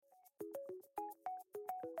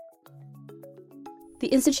The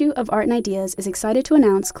Institute of Art and Ideas is excited to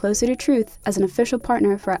announce Closer to Truth as an official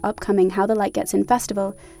partner for our upcoming How the Light Gets In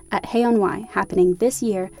festival at Hay on Wye, happening this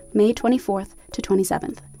year, May 24th to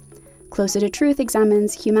 27th. Closer to Truth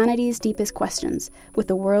examines humanity's deepest questions with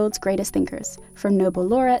the world's greatest thinkers, from Nobel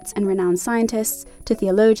laureates and renowned scientists to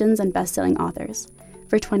theologians and best-selling authors.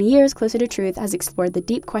 For 20 years, Closer to Truth has explored the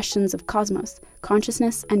deep questions of cosmos,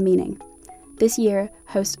 consciousness, and meaning. This year,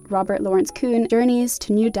 host Robert Lawrence Kuhn journeys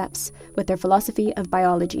to new depths with their Philosophy of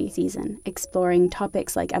Biology season, exploring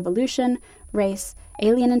topics like evolution, race,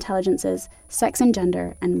 alien intelligences, sex and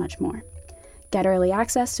gender, and much more. Get early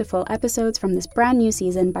access to full episodes from this brand new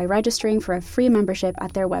season by registering for a free membership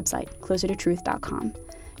at their website, closertotruth.com.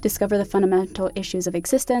 Discover the fundamental issues of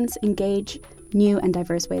existence, engage new and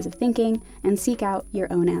diverse ways of thinking, and seek out your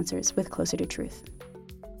own answers with Closer to Truth.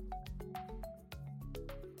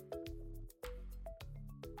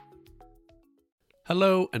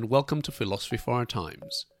 Hello and welcome to Philosophy for Our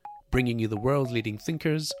Times, bringing you the world's leading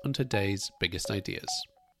thinkers on today's biggest ideas.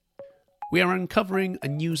 We are uncovering a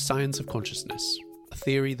new science of consciousness, a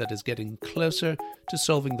theory that is getting closer to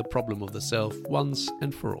solving the problem of the self once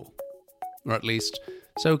and for all. Or at least,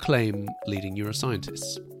 so claim leading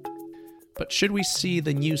neuroscientists. But should we see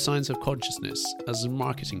the new science of consciousness as a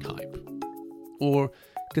marketing hype? Or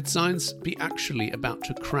could science be actually about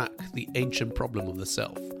to crack the ancient problem of the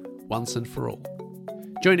self, once and for all?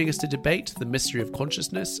 Joining us to debate the mystery of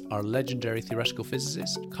consciousness are legendary theoretical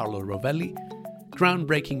physicist Carlo Rovelli,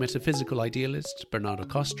 groundbreaking metaphysical idealist Bernardo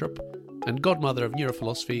Kastrup, and godmother of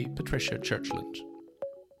neurophilosophy Patricia Churchland.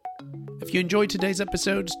 If you enjoyed today's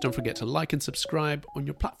episode, don't forget to like and subscribe on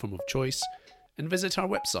your platform of choice, and visit our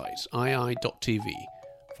website, ii.tv,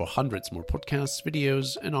 for hundreds more podcasts,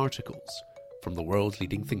 videos, and articles from the world's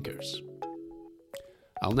leading thinkers.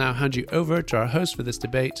 I'll now hand you over to our host for this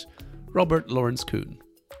debate, Robert Lawrence Kuhn.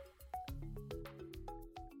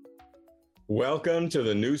 Welcome to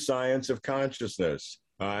the New Science of Consciousness.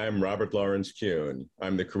 I'm Robert Lawrence Kuhn.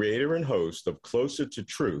 I'm the creator and host of Closer to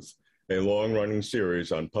Truth, a long-running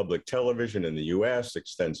series on public television in the U.S.,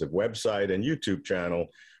 extensive website and YouTube channel,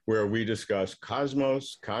 where we discuss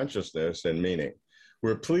cosmos, consciousness, and meaning.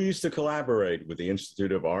 We're pleased to collaborate with the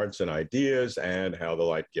Institute of Arts and Ideas and How the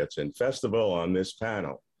Light Gets In Festival on this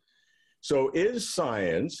panel. So is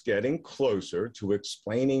science getting closer to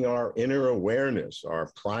explaining our inner awareness,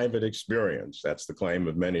 our private experience? That's the claim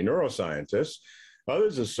of many neuroscientists.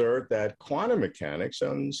 Others assert that quantum mechanics,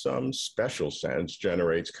 in some special sense,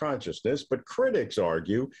 generates consciousness, but critics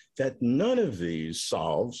argue that none of these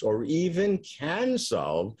solves or even can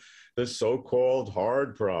solve the so-called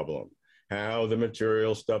hard problem, how the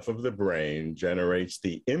material stuff of the brain generates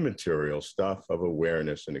the immaterial stuff of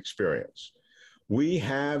awareness and experience. We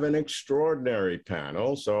have an extraordinary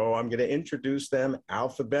panel, so I'm going to introduce them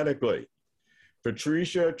alphabetically.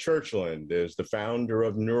 Patricia Churchland is the founder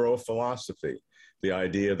of neurophilosophy, the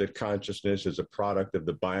idea that consciousness is a product of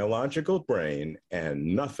the biological brain and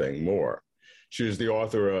nothing more. She is the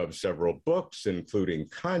author of several books, including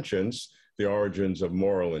Conscience, The Origins of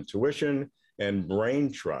Moral Intuition, and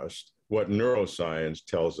Brain Trust, What Neuroscience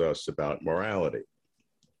Tells Us About Morality.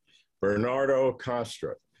 Bernardo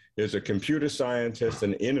Kastrup is a computer scientist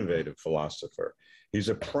and innovative philosopher. He's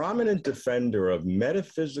a prominent defender of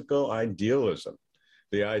metaphysical idealism,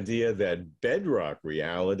 the idea that bedrock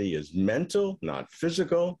reality is mental, not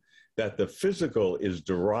physical, that the physical is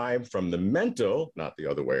derived from the mental, not the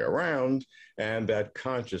other way around, and that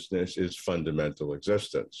consciousness is fundamental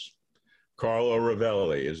existence. Carlo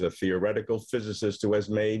Rovelli is a theoretical physicist who has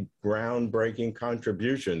made groundbreaking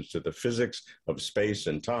contributions to the physics of space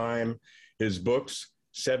and time. His books,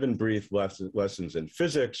 7 Brief Lessons in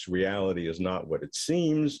Physics, Reality is Not What It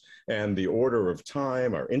Seems, and The Order of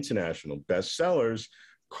Time are international bestsellers.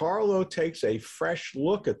 Carlo takes a fresh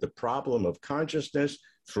look at the problem of consciousness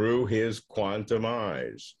through his quantum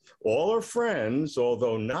eyes. All are friends,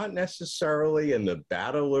 although not necessarily in the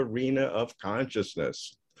battle arena of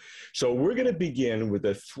consciousness. So we're going to begin with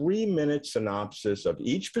a 3-minute synopsis of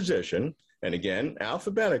each position, and again,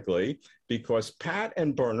 alphabetically, because Pat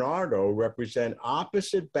and Bernardo represent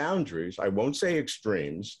opposite boundaries, I won't say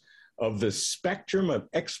extremes, of the spectrum of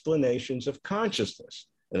explanations of consciousness.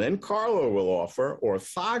 And then Carlo will offer,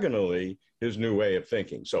 orthogonally, his new way of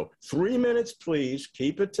thinking. So 3 minutes, please.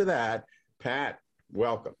 Keep it to that. Pat,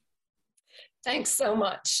 welcome. Thanks so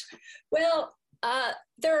much. Well,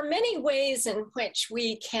 there are many ways in which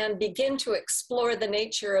we can begin to explore the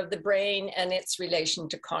nature of the brain and its relation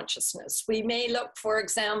to consciousness. We may look, for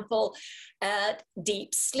example, at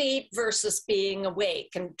deep sleep versus being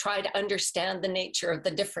awake and try to understand the nature of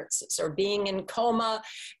the differences, or being in coma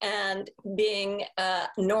and being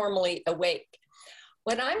normally awake.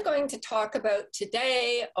 What I'm going to talk about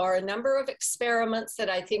today are a number of experiments that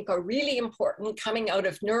I think are really important coming out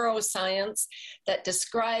of neuroscience that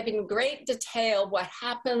describe in great detail what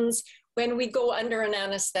happens when we go under an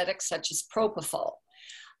anesthetic such as propofol.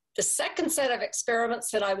 The second set of experiments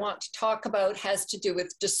that I want to talk about has to do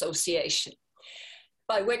with dissociation,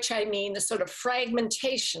 by which I mean the sort of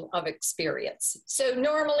fragmentation of experience. So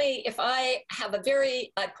normally if I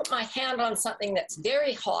put my hand on something that's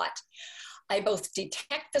very hot, I both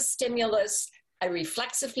detect the stimulus, I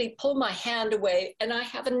reflexively pull my hand away, and I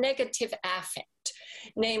have a negative affect,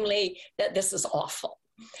 namely that this is awful.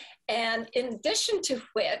 And in addition to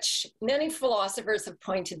which, many philosophers have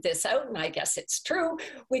pointed this out, and I guess it's true,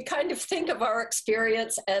 we kind of think of our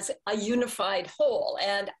experience as a unified whole.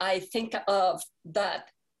 And I think of that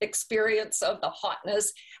experience of the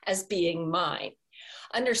hotness as being mine.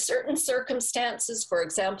 Under certain circumstances, for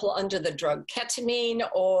example, under the drug ketamine,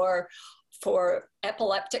 or for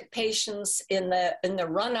epileptic patients in the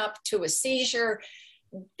run-up to a seizure,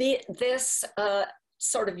 this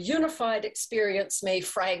sort of unified experience may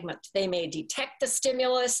fragment. They may detect the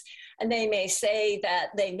stimulus and they may say that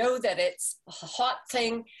they know that it's a hot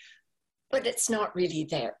thing, but it's not really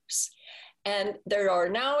theirs. And there are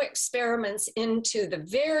now experiments into the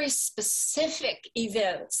very specific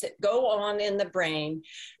events that go on in the brain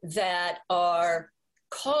that are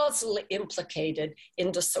causally implicated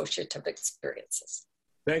in dissociative experiences.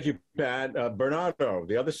 Thank you, Pat. Bernardo,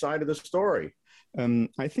 the other side of the story.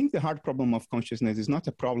 I think the hard problem of consciousness is not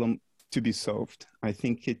a problem to be solved. I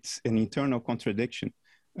think it's an internal contradiction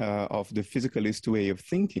of the physicalist way of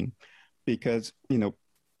thinking, because,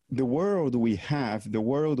 the world we have, the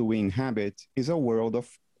world we inhabit is a world of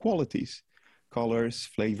qualities, colors,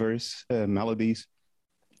 flavors, melodies.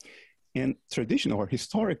 And traditionally or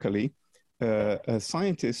historically,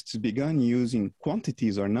 scientists began using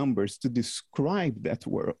quantities or numbers to describe that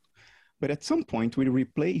world. But at some point, we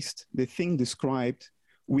replaced the thing described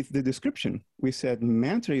with the description. We said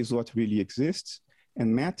matter is what really exists,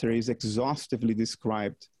 and matter is exhaustively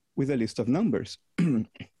described with a list of numbers. And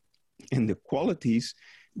the qualities,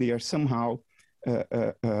 they are somehow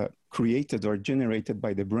created or generated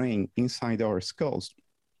by the brain inside our skulls.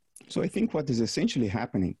 So I think what is essentially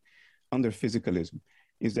happening under physicalism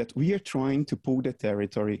is that we are trying to pull the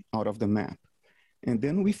territory out of the map. And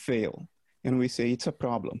then we fail. And we say it's a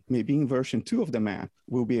problem. Maybe in version 2 of the map,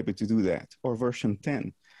 we'll be able to do that, or version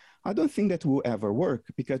 10. I don't think that will ever work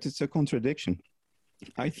because it's a contradiction.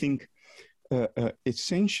 I think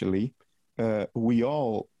essentially we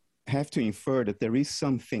all have to infer that there is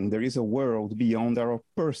something, there is a world beyond our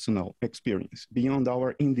personal experience, beyond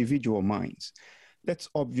our individual minds. That's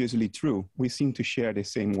obviously true. We seem to share the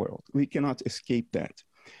same world. We cannot escape that.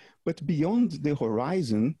 But beyond the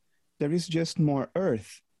horizon, there is just more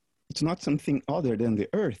Earth. It's not something other than the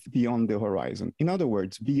Earth beyond the horizon. In other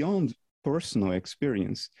words, beyond personal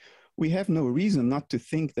experience, we have no reason not to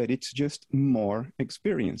think that it's just more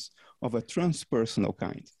experience of a transpersonal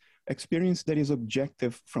kind, experience that is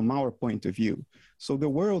objective from our point of view. So the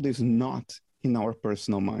world is not in our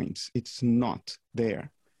personal minds. It's not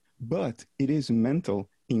there, but it is mental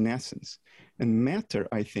in essence. And matter,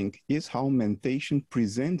 I think, is how mentation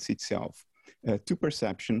presents itself to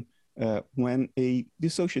perception when a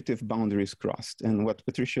dissociative boundary is crossed. And what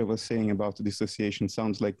Patricia was saying about dissociation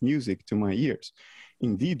sounds like music to my ears.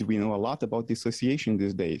 Indeed, we know a lot about dissociation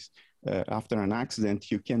these days. After an accident,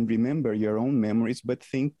 you can remember your own memories, but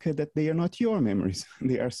think that they are not your memories.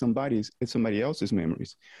 They are somebody else's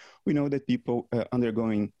memories. We know that people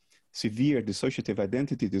undergoing severe dissociative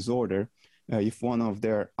identity disorder, if one of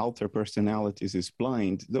their outer personalities is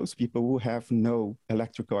blind, those people will have no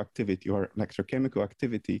electrical activity or electrochemical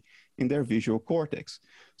activity in their visual cortex.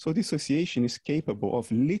 So dissociation is capable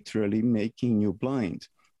of literally making you blind.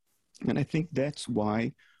 And I think that's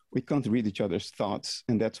why we can't read each other's thoughts.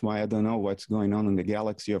 And that's why I don't know what's going on in the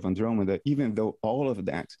galaxy of Andromeda, even though all of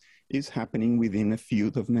that is happening within a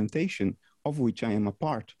field of mentation of which I am a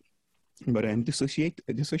part. But I'm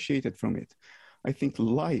dissociated from it. I think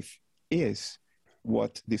life is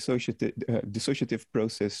what dissociative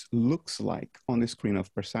process looks like on the screen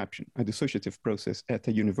of perception, a dissociative process at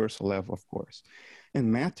a universal level, of course.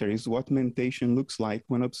 And matter is what mentation looks like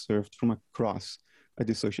when observed from across a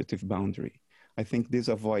dissociative boundary. I think this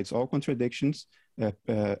avoids all contradictions,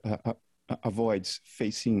 avoids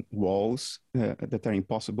facing walls that are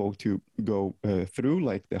impossible to go through,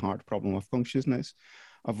 like the hard problem of consciousness,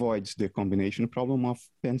 avoids the combination problem of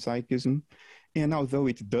panpsychism. And although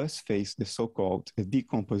it does face the so-called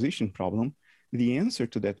decomposition problem, the answer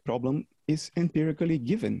to that problem is empirically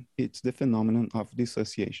given. It's the phenomenon of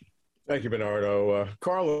dissociation. Thank you, Bernardo.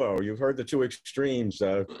 Carlo, you've heard the two extremes.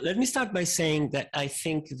 Let me start by saying that I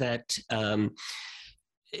think that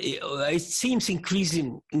it seems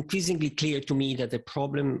increasingly clear to me that the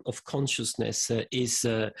problem of consciousness is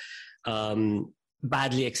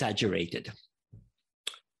badly exaggerated.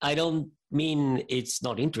 I don't mean it's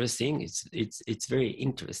not interesting. It's very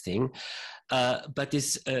interesting, but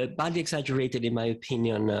it's badly exaggerated, in my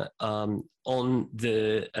opinion, on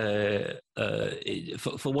the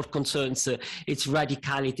for what concerns its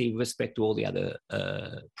radicality with respect to all the other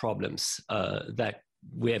problems that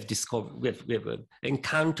we have discovered, we have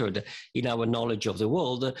encountered in our knowledge of the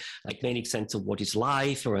world, like making sense of what is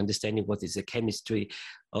life or understanding what is the chemistry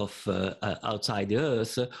of outside the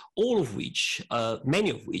Earth, all of which, many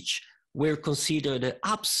of which, were considered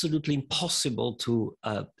absolutely impossible to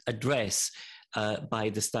address by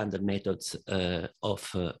the standard methods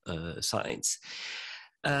of science.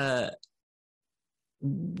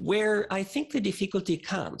 Where I think the difficulty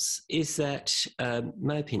comes is that,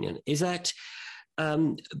 my opinion, is that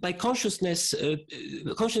by consciousness,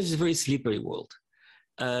 consciousness is a very slippery world.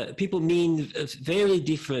 People mean a very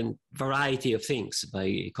different variety of things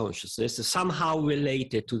by consciousness, somehow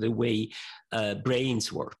related to the way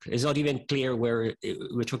brains work. It's not even clear where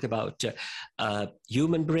we're talking about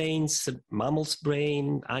human brains, mammals'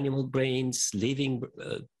 brain, animal brains, living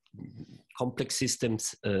complex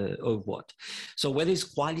systems, or what. So whether it's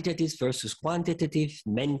qualitative versus quantitative,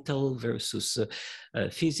 mental versus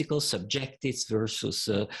physical, subjective versus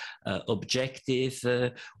objective,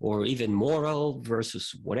 or even moral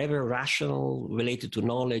versus whatever, rational, related to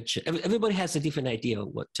knowledge. Everybody has a different idea of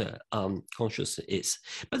what consciousness is.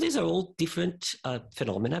 But these are all different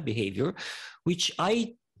phenomena, behavior, which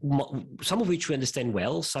some of which we understand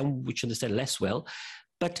well, some which understand less well.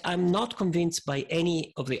 But I'm not convinced by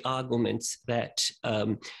any of the arguments that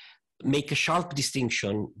make a sharp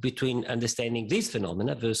distinction between understanding these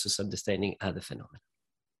phenomena versus understanding other phenomena.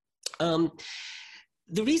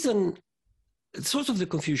 The reason, source of the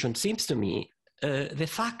confusion seems to me the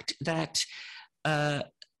fact that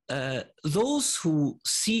those who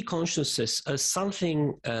see consciousness as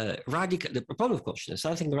something radical, the problem of consciousness,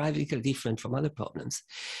 something radically different from other problems,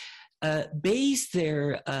 base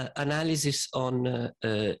their analysis on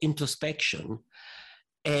introspection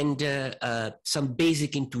and some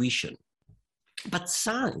basic intuition. But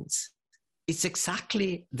science is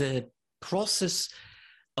exactly the process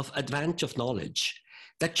of advance of knowledge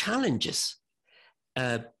that challenges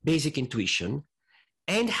basic intuition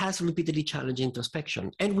and has repeatedly challenged introspection.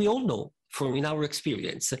 And we all know from in our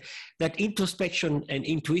experience that introspection and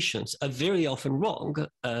intuitions are very often wrong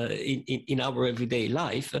in our everyday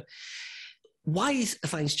life. Why is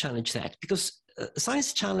science challenge that? Because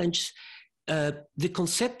science challenges the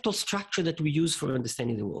conceptual structure that we use for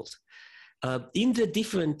understanding the world. In the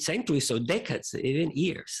different centuries or decades, even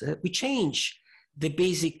years, we change the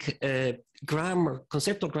basic grammar,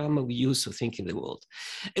 conceptual grammar we use for thinking the world.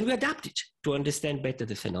 And we adapt it to understand better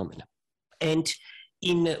the phenomena. And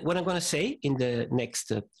in what I'm going to say in the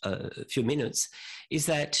next few minutes is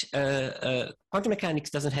that quantum mechanics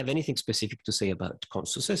doesn't have anything specific to say about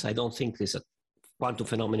consciousness. I don't think there's a quantum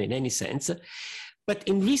phenomenon in any sense. But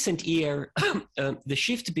in recent years, the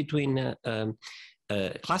shift between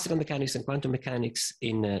classical mechanics and quantum mechanics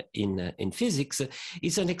in physics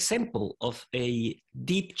is an example of a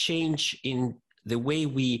deep change in the way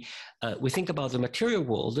we think about the material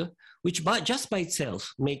world, which just by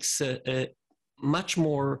itself makes much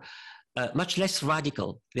less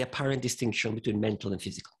radical the apparent distinction between mental and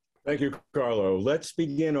physical. Thank you, Carlo. Let's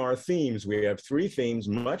begin our themes. We have 3 themes,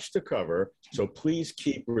 much to cover, so please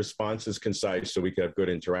keep responses concise so we can have good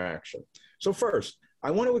interaction. So first, I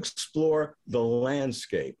want to explore the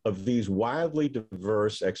landscape of these wildly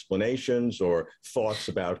diverse explanations or thoughts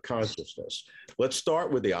about consciousness. Let's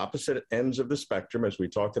start with the opposite ends of the spectrum, as we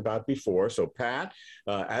talked about before. So Pat,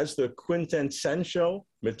 as the quintessential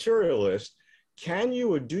materialist, can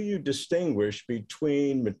you or do you distinguish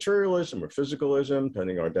between materialism or physicalism,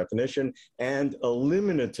 depending on our definition, and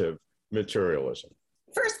eliminative materialism?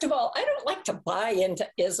 First of all, I don't like to buy into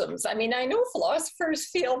isms. I mean, I know philosophers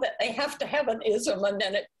feel that they have to have an ism and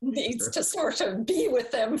then it needs to sort of be with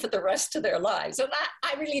them for the rest of their lives. And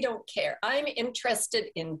I really don't care. I'm interested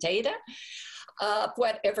in data of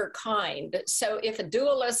whatever kind. So if a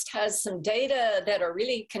dualist has some data that are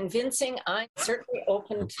really convincing, I'm certainly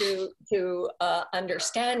open to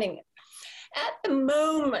understanding it. At the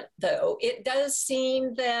moment, though, it does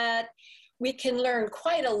seem that we can learn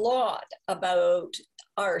quite a lot about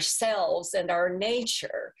ourselves and our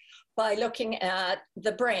nature by looking at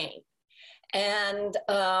the brain. And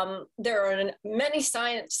there are many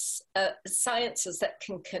sciences that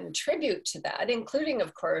can contribute to that, including,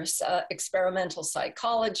 of course, experimental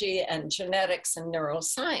psychology and genetics and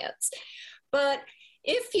neuroscience. But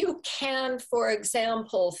if you can, for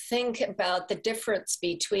example, think about the difference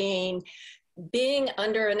between being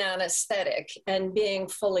under an anesthetic and being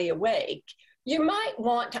fully awake, you might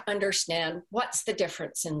want to understand what's the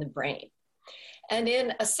difference in the brain. And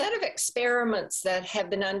in a set of experiments that have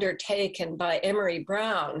been undertaken by Emery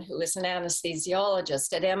Brown, who is an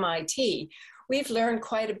anesthesiologist at MIT, we've learned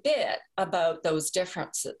quite a bit about those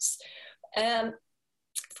differences. And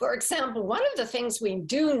for example, one of the things we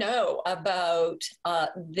do know about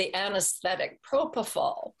the anesthetic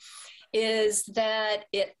propofol is that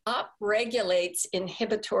it upregulates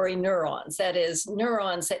inhibitory neurons, that is,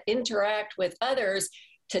 neurons that interact with others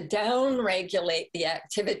to downregulate the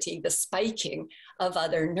activity, the spiking of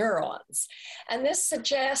other neurons. And this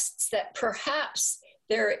suggests that perhaps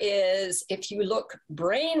there is, if you look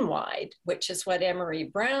brain-wide, which is what Emery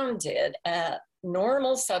Brown did at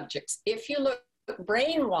normal subjects, if you look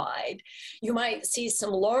brain-wide, you might see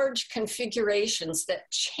some large configurations that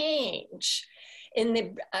change in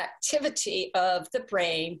the activity of the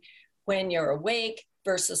brain when you're awake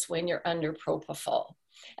versus when you're under propofol.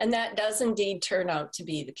 And that does indeed turn out to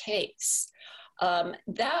be the case.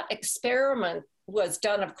 That experiment was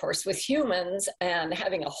done, of course, with humans and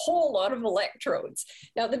having a whole lot of electrodes.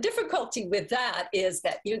 Now, the difficulty with that is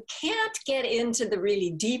that you can't get into the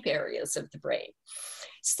really deep areas of the brain.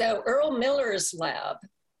 So Earl Miller's lab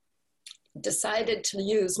decided to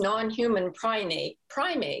use non-human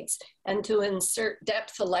primates and to insert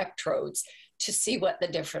depth electrodes to see what the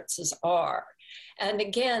differences are. And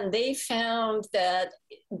again, they found that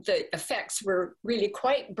the effects were really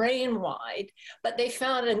quite brain-wide, but they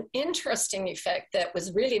found an interesting effect that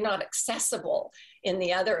was really not accessible in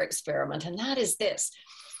the other experiment, and that is this.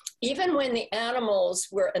 Even when the animals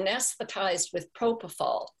were anesthetized with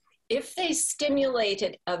propofol, if they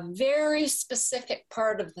stimulated a very specific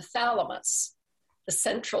part of the thalamus, the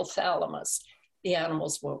central thalamus, the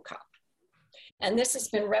animals woke up. And this has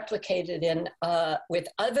been replicated in with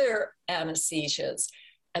other anesthesias.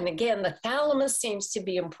 And again, the thalamus seems to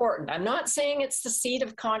be important. I'm not saying it's the seat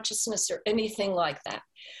of consciousness or anything like that,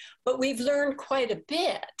 but we've learned quite a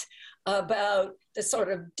bit about the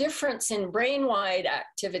sort of difference in brain-wide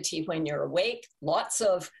activity when you're awake, lots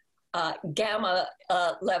of gamma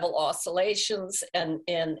level oscillations and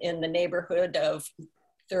in the neighborhood of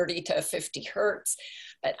 30 to 50 hertz.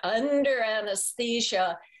 But under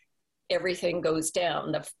anesthesia, everything goes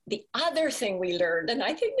down. The other thing we learned, and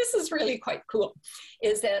I think this is really quite cool,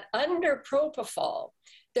 is that under propofol,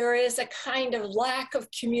 there is a kind of lack of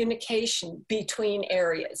communication between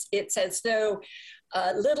areas. It's as though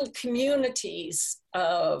little communities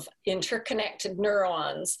of interconnected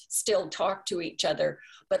neurons still talk to each other,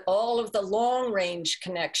 but all of the long-range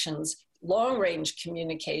connections, long-range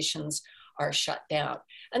communications are shut down.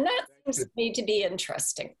 And that seems to me to be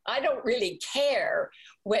interesting. I don't really care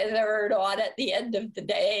whether or not at the end of the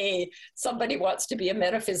day somebody wants to be a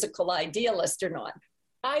metaphysical idealist or not.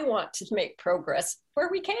 I want to make progress where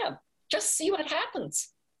we can. Just see what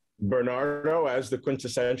happens. Bernardo, as the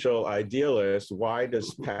quintessential idealist, why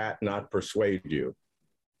does Pat not persuade you?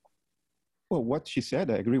 Well, what she said,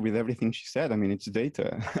 I agree with everything she said. I mean, it's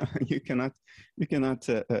data. You cannot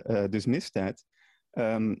dismiss that.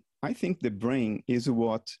 I think the brain is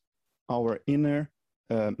what our inner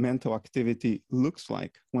mental activity looks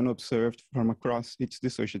like when observed from across its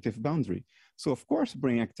dissociative boundary. So of course,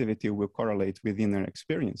 brain activity will correlate with inner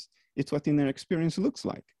experience. It's what inner experience looks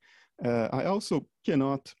like. I also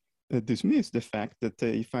cannot dismiss the fact that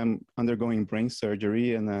if I'm undergoing brain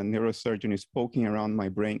surgery and a neurosurgeon is poking around my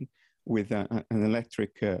brain with an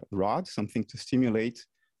electric rod, something to stimulate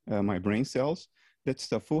my brain cells, that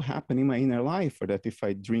stuff will happen in my inner life, or that if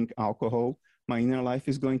I drink alcohol, my inner life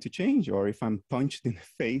is going to change, or if I'm punched in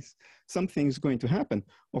the face, something is going to happen.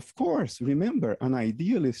 Of course, remember, an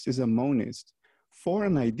idealist is a monist. For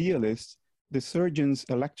an idealist, the surgeon's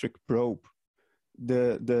electric probe,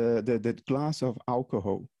 the glass of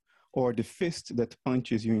alcohol, or the fist that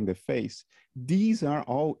punches you in the face, these are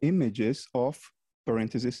all images of,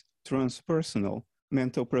 parenthesis, transpersonal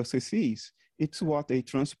mental processes. It's what a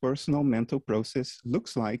transpersonal mental process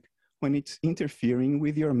looks like when it's interfering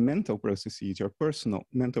with your mental processes, your personal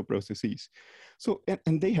mental processes. So,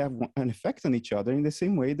 and they have an effect on each other in the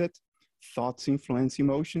same way that thoughts influence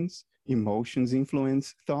emotions, emotions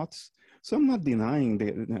influence thoughts. So I'm not denying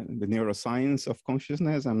the neuroscience of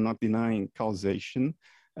consciousness. I'm not denying causation.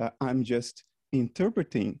 I'm just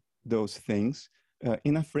interpreting those things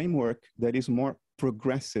in a framework that is more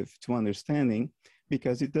progressive to understanding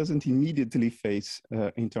because it doesn't immediately face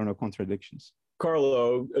internal contradictions.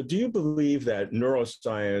 Carlo, do you believe that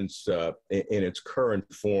neuroscience in its current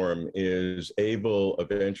form is able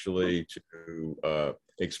eventually to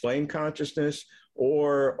explain consciousness,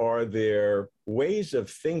 or are there ways of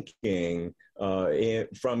thinking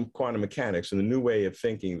from quantum mechanics and the new way of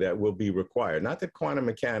thinking that will be required? Not that quantum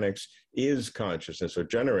mechanics is consciousness or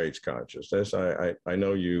generates consciousness. I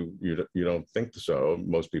know you don't think so.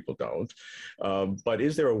 Most people don't. But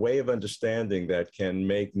is there a way of understanding that can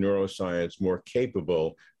make neuroscience more capable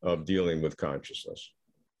of dealing with consciousness?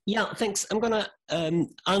 Yeah, thanks. I'm going to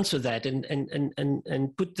answer that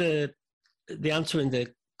and put the answer in the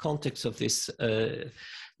context of this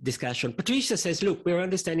discussion. Patricia says, look, we're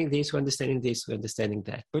understanding this, we're understanding this, we're understanding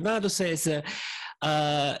that. Bernardo says,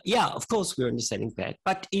 yeah, of course we're understanding that.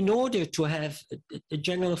 But in order to have a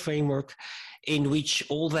general framework in which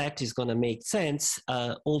all that is going to make sense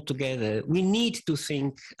altogether, we need to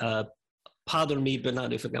think, pardon me,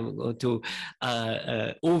 Bernardo, if I'm going to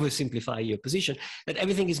oversimplify your position, that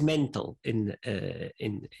everything is mental in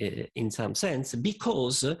some sense,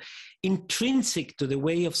 because intrinsic to the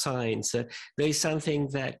way of science, there is something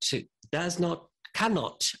that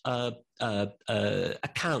cannot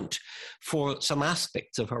account for some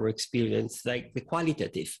aspects of our experience, like the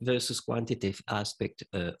qualitative versus quantitative aspect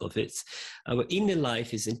of it. Our inner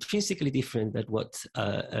life is intrinsically different than what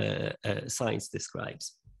science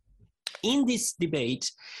describes. In this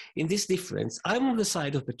debate, in this difference, I'm on the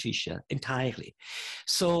side of Patricia entirely.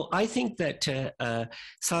 So I think that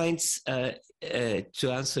science,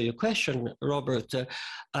 to answer your question, Robert,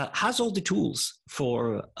 has all the tools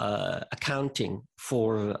for accounting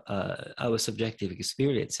for our subjective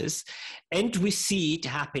experiences. And we see it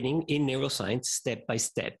happening in neuroscience step by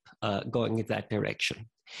step, going in that direction.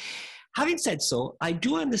 Having said so, I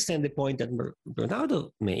do understand the point that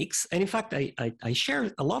Bernardo makes, and in fact, I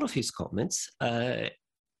share a lot of his comments, and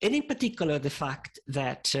in particular, the fact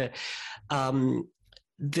that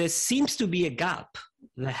there seems to be a gap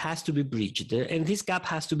that has to be bridged, and this gap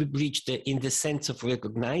has to be bridged in the sense of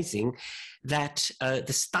recognizing that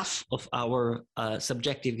the stuff of our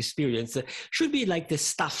subjective experience should be like the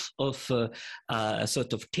stuff of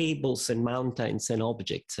sort of tables and mountains and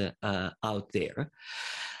objects out there.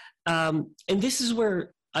 And this is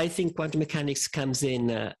where I think quantum mechanics comes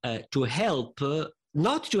in to help,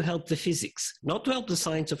 not to help the physics, not to help the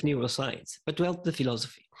science of neuroscience, but to help the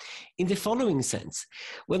philosophy. In the following sense,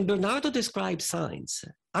 when Bernardo describes science,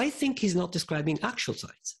 I think he's not describing actual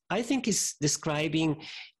science. I think he's describing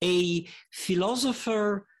a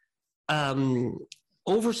philosopher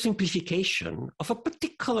oversimplification of a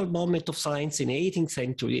particular moment of science in the 18th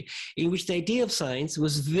century, in which the idea of science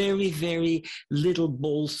was very, very little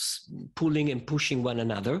balls pulling and pushing one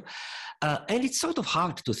another. And it's sort of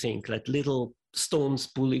hard to think that little stones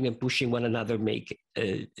pulling and pushing one another make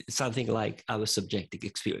something like our subjective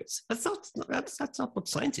experience. That's not what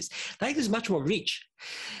science is. Science is much more rich.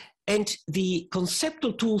 And the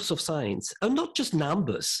conceptual tools of science are not just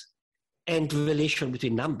numbers and relation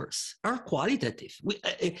between numbers, are qualitative.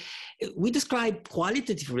 We describe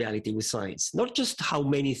qualitative reality with science, not just how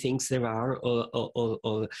many things there are,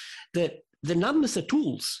 or the numbers are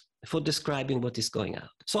tools for describing what is going on.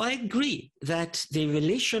 So I agree that the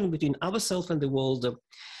relation between ourselves and the world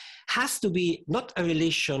has to be not a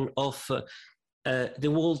relation of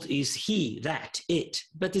the world is he, that, it,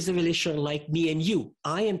 but is a relation like me and you.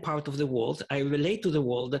 I am part of the world. I relate to the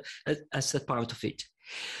world as a part of it.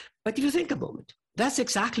 But if you think a moment, that's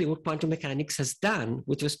exactly what quantum mechanics has done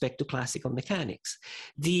with respect to classical mechanics.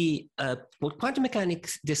 What quantum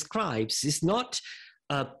mechanics describes is not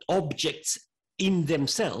objects in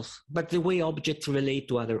themselves, but the way objects relate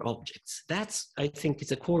to other objects. That's, I think, is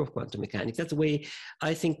the core of quantum mechanics. That's the way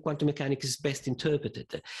I think quantum mechanics is best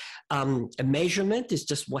interpreted. A measurement is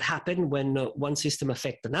just what happened when one system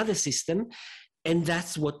affects another system, and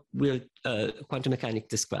that's what quantum mechanics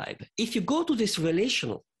describe. If you go to this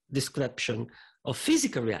relational description of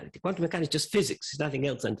physical reality, quantum mechanics is just physics, it's nothing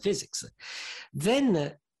else than physics,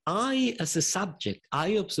 then I, as a subject,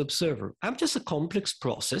 I as an observer, I'm just a complex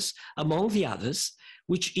process among the others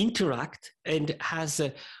which interact and has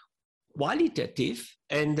a qualitative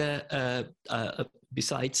and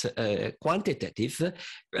besides quantitative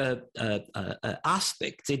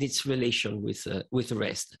aspects in its relation with the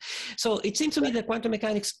rest. So it seems to me that quantum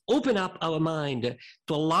mechanics open up our mind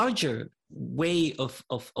to a larger way of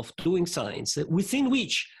doing science, within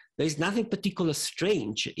which there is nothing particularly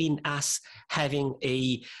strange in us having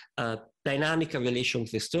a dynamic relation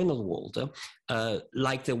with the external world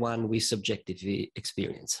like the one we subjectively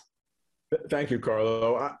experience. Thank you,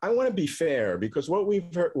 Carlo. I want to be fair because what we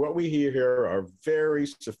hear here are very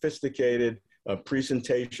sophisticated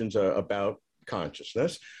presentations about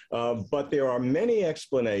consciousness, but there are many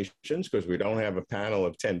explanations, because we don't have a panel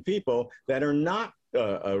of 10 people, that are not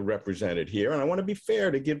represented here. And I want to be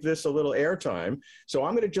fair to give this a little airtime. So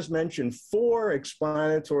I'm going to just mention 4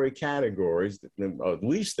 explanatory categories, at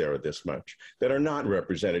least there are this much, that are not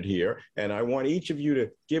represented here. And I want each of you to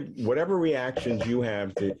give whatever reactions you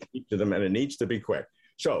have to each of them, and it needs to be quick.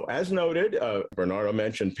 So, as noted, Bernardo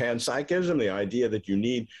mentioned panpsychism, the idea that you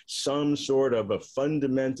need some sort of a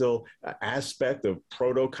fundamental aspect of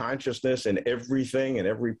proto-consciousness in everything and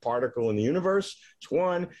every particle in the universe. It's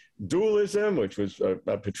one. Dualism, which was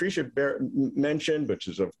Patricia mentioned, which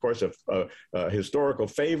is, of course, a historical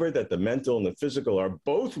favor that the mental and the physical are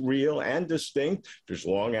both real and distinct, which is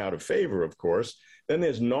long out of favor, of course. Then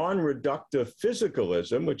there's non-reductive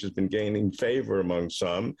physicalism, which has been gaining favor among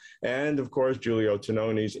some. And of course, Giulio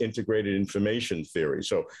Tononi's integrated information theory.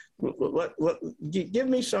 So give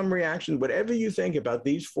me some reaction, whatever you think about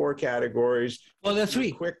these 4 categories. Well, there are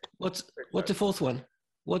 3. What's the 4th one?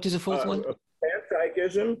 What is the 4th one?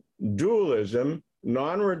 Panpsychism, dualism,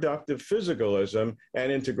 non-reductive physicalism,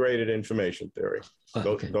 and integrated information theory.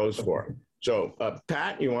 Okay. Those 4. So,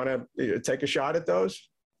 Pat, you want to take a shot at those?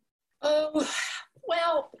 Oh,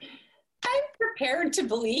 well, I'm prepared to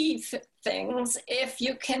believe things if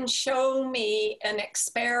you can show me an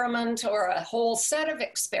experiment or a whole set of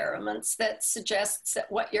experiments that suggests that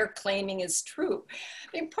what you're claiming is true.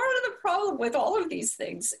 I mean, part of the problem with all of these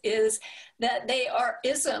things is that they are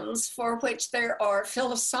isms for which there are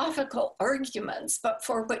philosophical arguments, but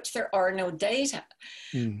for which there are no data.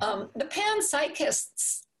 The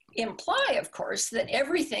panpsychists imply, of course, that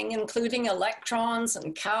everything, including electrons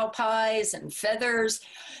and cow pies and feathers,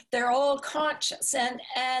 they're all conscious. And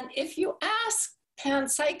if you ask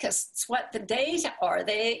panpsychists what the data are,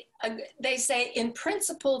 they say, in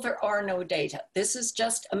principle, there are no data. This is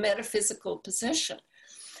just a metaphysical position.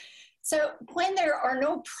 So when there are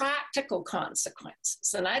no practical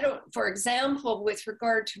consequences, and I don't, for example, with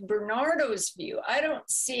regard to Bernardo's view, I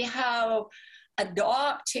don't see how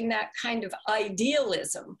adopting that kind of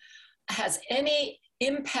idealism has any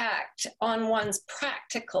impact on one's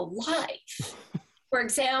practical life. For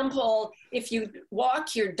example, if you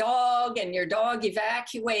walk your dog and your dog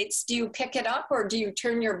evacuates, do you pick it up or do you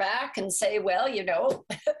turn your back and say, well, you know,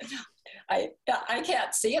 I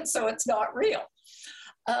can't see it, so it's not real.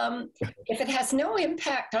 If it has no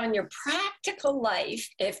impact on your practical life,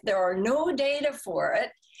 if there are no data for it,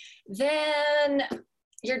 then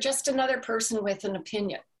you're just another person with an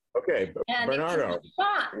opinion. Okay, and Bernardo. It's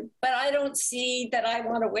fun, but I don't see that I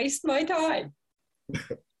want to waste my time.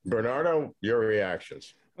 Bernardo, your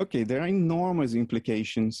reactions. Okay, there are enormous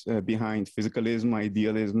implications behind physicalism,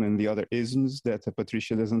 idealism, and the other isms that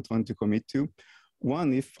Patricia doesn't want to commit to.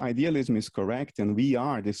 One, if idealism is correct and we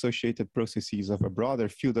are the associated processes of a broader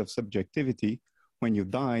field of subjectivity, when you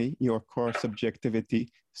die, your core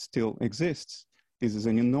subjectivity still exists. This is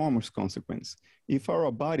an enormous consequence. If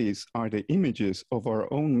our bodies are the images of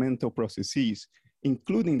our own mental processes,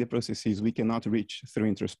 including the processes we cannot reach through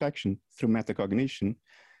introspection, through metacognition,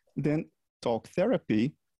 then talk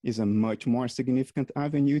therapy is a much more significant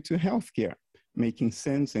avenue to healthcare. Making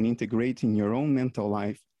sense and integrating your own mental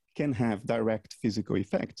life can have direct physical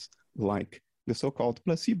effects, like the so-called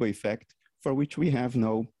placebo effect, for which we have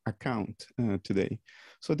no account today.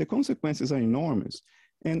 So the consequences are enormous.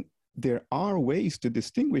 And there are ways to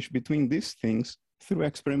distinguish between these things through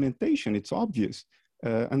experimentation. It's obvious.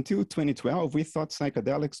 Until 2012, we thought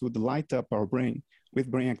psychedelics would light up our brain with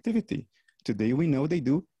brain activity. Today, we know they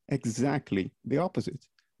do exactly the opposite.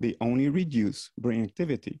 They only reduce brain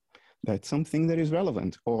activity. That's something that is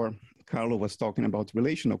relevant. Or Carlo was talking about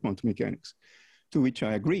relational quantum mechanics, to which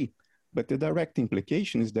I agree. But the direct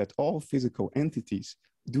implication is that all physical entities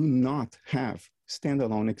do not have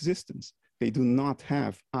standalone existence. They do not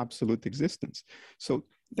have absolute existence. So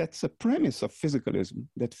that's a premise of physicalism,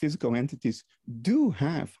 that physical entities do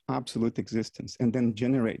have absolute existence and then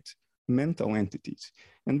generate mental entities.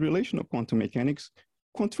 And relational quantum mechanics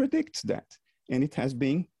contradicts that. And it has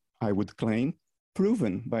been, I would claim,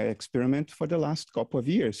 proven by experiment for the last couple of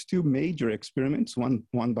years. 2 major experiments,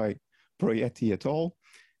 one by Proietti et al.,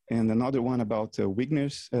 and another one about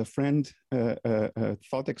Wigner's friend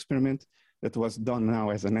thought experiment that was done now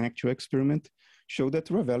as an actual experiment, showed that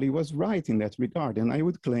Rovelli was right in that regard. And I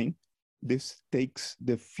would claim this takes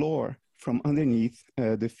the floor from underneath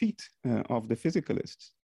the feet of the physicalists.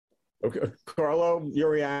 Okay, Carlo, your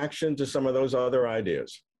reaction to some of those other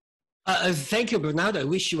ideas? Thank you, Bernardo. I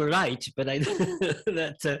wish you were right, but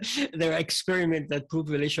that there are experiments that prove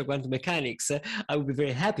relational quantum mechanics. I would be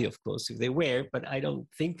very happy, of course, if they were, but I don't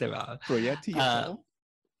think there are. Proietti et al.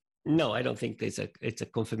 No, I don't think it's a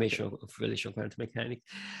confirmation of relational quantum mechanics.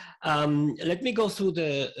 Let me go through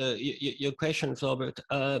your questions, Robert.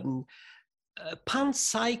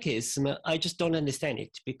 Panpsychism, I just don't understand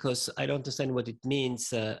it because I don't understand what it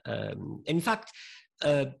means. In fact,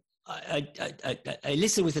 I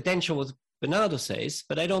listen with attention what Bernardo says,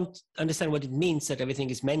 but I don't understand what it means that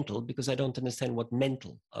everything is mental because I don't understand what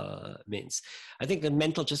mental means. I think that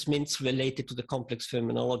mental just means related to the complex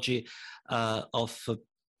phenomenology of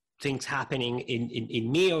things happening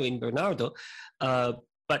in me or in Bernardo,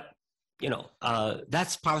 but you know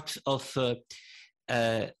that's part of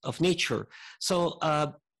nature. So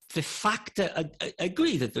the fact I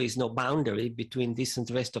agree that there is no boundary between this and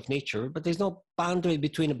the rest of nature, but there's no boundary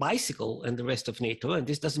between a bicycle and the rest of nature, and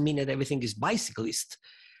this doesn't mean that everything is bicyclist.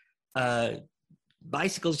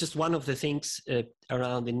 Bicycle is just one of the things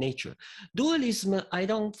around in nature. Dualism, I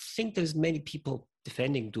don't think there's many people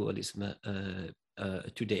defending dualism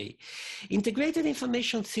today. Integrated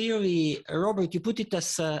information theory, Robert, you put it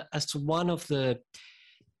as one of the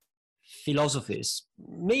philosophies.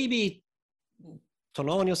 Maybe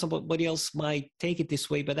Tononi or somebody else might take it this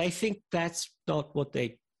way, but I think that's not what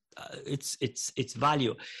its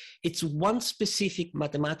value. It's one specific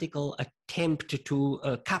mathematical attempt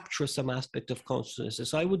to capture some aspect of consciousness.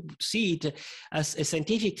 So I would see it as a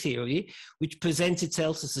scientific theory which presents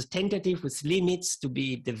itself as a tentative with limits to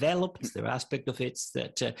be developed. There are aspects of it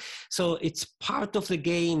that so it's part of the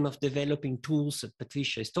game of developing tools that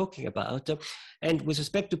Patricia is talking about. And with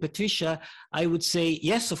respect to Patricia, I would say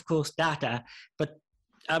yes, of course, data, but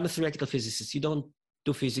I'm a theoretical physicist. You don't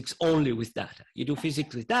do physics only with data. You do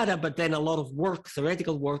physics with data, but then a lot of work,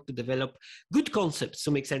 theoretical work to develop good concepts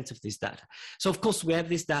to make sense of this data. So of course we have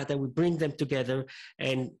this data, we bring them together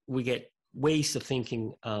and we get ways of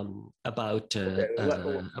thinking about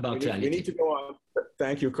reality. We need to go on.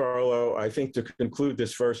 Thank you, Carlo. I think to conclude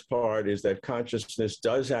this first part is that consciousness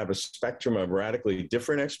does have a spectrum of radically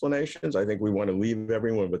different explanations. I think we want to leave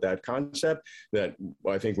everyone with that concept that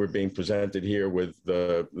I think we're being presented here with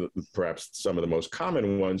perhaps some of the most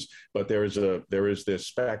common ones, but there is this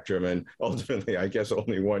spectrum, and ultimately, I guess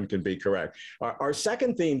only one can be correct. Our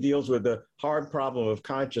second theme deals with the hard problem of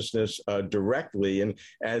consciousness directly and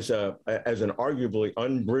as an arguably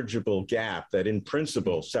unbridgeable gap that in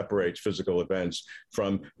principle separates physical events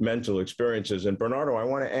from mental experiences. And Bernardo, I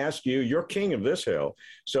want to ask you, you're king of this hill.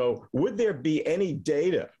 So would there be any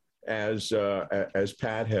data, as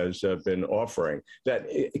Pat has been offering, that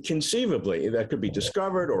conceivably that could be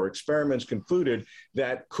discovered or experiments concluded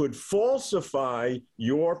that could falsify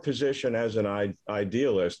your position as an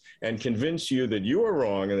idealist and convince you that you are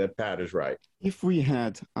wrong and that Pat is right? If we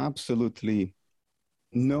had absolutely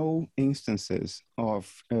no instances of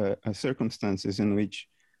circumstances in which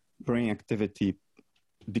brain activity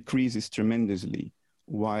decreases tremendously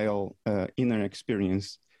while inner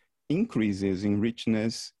experience increases in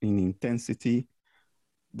richness, in intensity,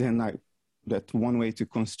 then that's one way to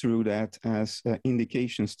construe that as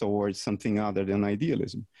indications towards something other than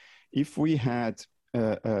idealism. If we had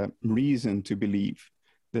reason to believe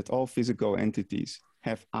that all physical entities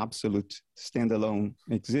have absolute standalone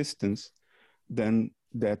existence, then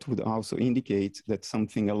that would also indicate that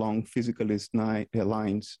something along physicalist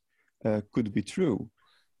lines could be true.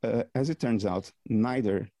 As it turns out,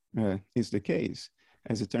 neither is the case.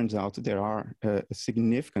 As it turns out, there are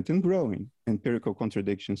significant and growing empirical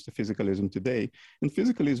contradictions to physicalism today, and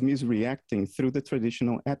physicalism is reacting through the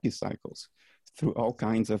traditional epicycles, through all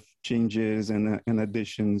kinds of changes and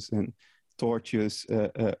additions and tortuous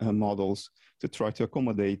models to try to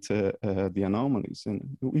accommodate the anomalies.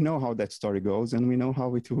 And we know how that story goes, and we know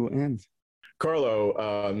how it will end.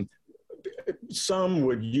 Carlo, some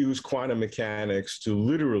would use quantum mechanics to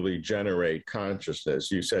literally generate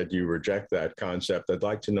consciousness. You said you reject that concept. I'd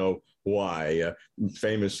like to know why.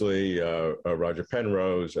 Famously, Roger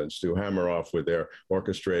Penrose and Stu Hameroff, with their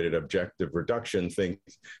orchestrated objective reduction, think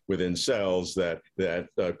within cells that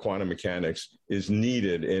quantum mechanics is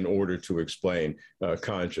needed in order to explain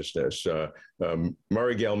consciousness.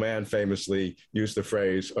 Murray Gell-Mann famously used the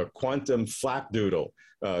phrase a quantum flapdoodle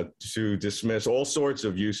to dismiss all sorts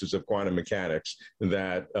of uses of quantum mechanics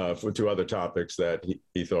that to other topics that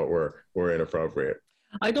he thought were inappropriate.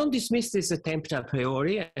 I don't dismiss this attempt a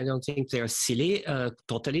priori. I don't think they're silly,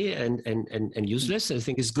 totally, and useless. I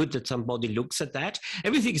think it's good that somebody looks at that.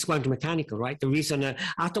 Everything is quantum mechanical, right? The reason an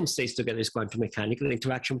atom stays together is quantum mechanical. The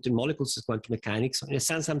interaction between molecules is quantum mechanics. In a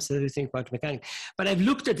sense, I'm everything quantum mechanical. But I've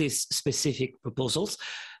looked at these specific proposals,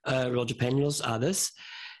 Roger Penrose's, others,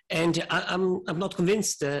 and I'm not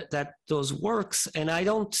convinced that those works, and I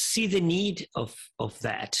don't see the need of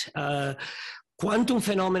that. Quantum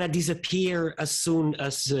phenomena disappear as soon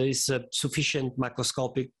as there is a sufficient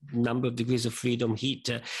macroscopic number of degrees of freedom heat.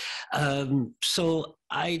 So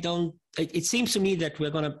I don't, it seems to me that we're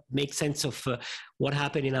going to make sense of what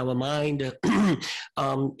happened in our mind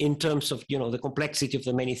in terms of, the complexity of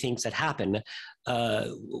the many things that happen.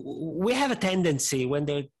 We have a tendency when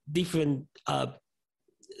there are different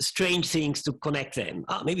strange things to connect them.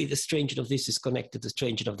 Maybe the strangeness of this is connected to the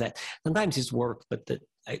strangeness of that. Sometimes it's work, but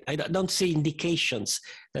I don't see indications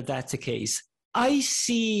that that's the case. I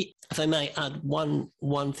see, if I might add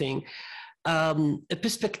one thing, a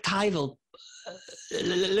perspectival.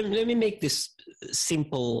 Let me make this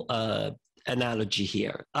simple analogy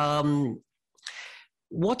here.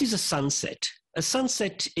 What is a sunset? A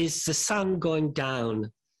sunset is the sun going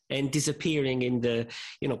down and disappearing in the,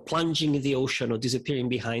 plunging in the ocean or disappearing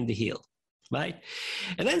behind the hill, right?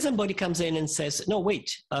 And then somebody comes in and says, no,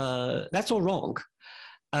 wait, that's all wrong.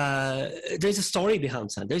 There's a story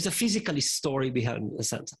behind sun. There's a physical story behind the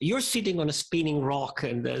sun. You're sitting on a spinning rock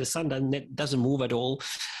and the sun doesn't move at all.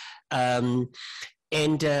 And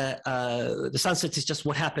the sunset is just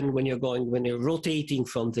what happened when you're rotating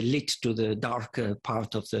from the lit to the dark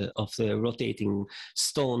part of the rotating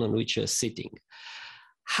stone on which you're sitting.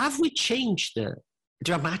 Have we changed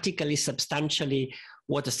dramatically, substantially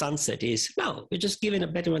what a sunset is? No, we're just giving a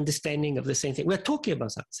better understanding of the same thing. We're talking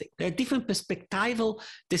about something. There are different perspectival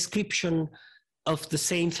description of the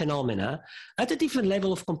same phenomena at a different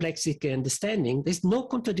level of complexity and understanding. There's no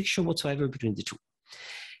contradiction whatsoever between the two.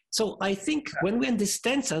 So I think when we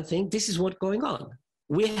understand something, this is what's going on.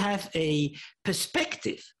 We have a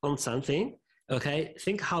perspective on something, okay?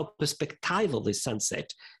 Think how perspectival this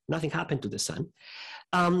sunset, nothing happened to the sun.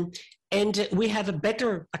 And we have a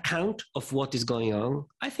better account of what is going on.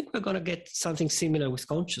 I think we're going to get something similar with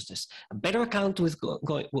consciousness, a better account with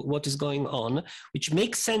what is going on, which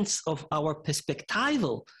makes sense of our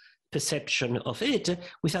perspectival perception of it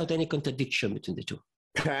without any contradiction between the two.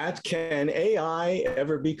 Pat, can AI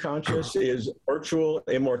ever be conscious? Is virtual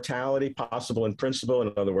immortality possible in principle?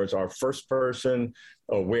 In other words, our first-person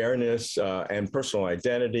awareness and personal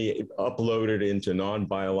identity uploaded into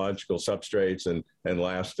non-biological substrates and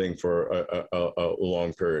lasting for a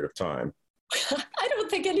long period of time? I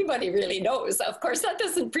don't think anybody really knows. Of course, that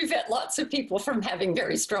doesn't prevent lots of people from having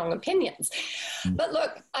very strong opinions. But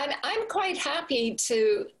look, I'm quite happy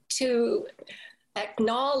to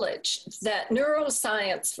acknowledge that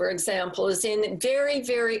neuroscience, for example, is in very,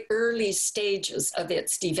 very early stages of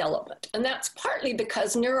its development. And that's partly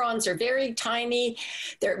because neurons are very tiny,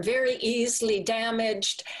 they're very easily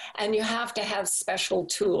damaged, and you have to have special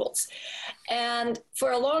tools. And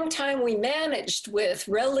for a long time, we managed with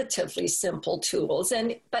relatively simple tools.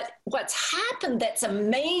 But what's happened that's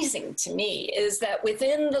amazing to me is that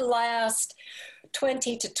within the last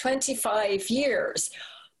 20 to 25 years,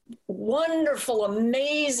 wonderful,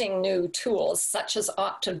 amazing new tools such as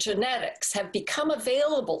optogenetics have become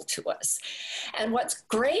available to us. And what's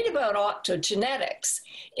great about optogenetics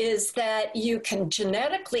is that you can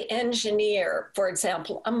genetically engineer, for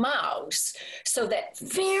example, a mouse, so that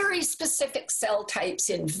very specific cell types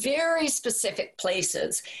in very specific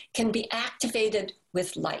places can be activated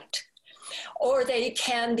with light, or they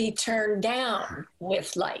can be turned down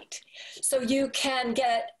with light. So you can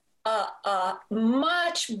get a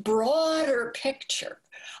much broader picture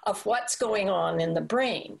of what's going on in the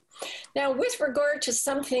brain. Now, with regard to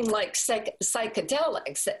something like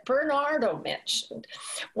psychedelics that Bernardo mentioned,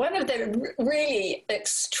 one of the really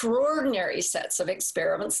extraordinary sets of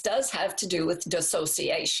experiments does have to do with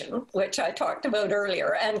dissociation, which I talked about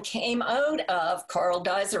earlier, and came out of Carl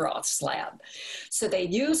Deiseroth's lab. So they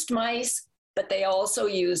used mice, but they also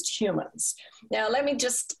used humans. Now, let me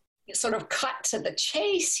just sort of cut to the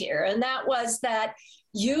chase here, and that was that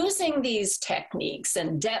using these techniques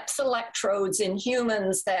and depth electrodes in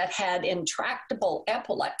humans that had intractable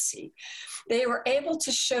epilepsy, they were able to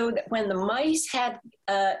show that when the mice had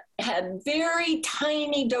very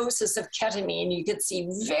tiny doses of ketamine, you could see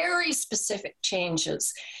very specific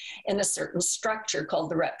changes in a certain structure called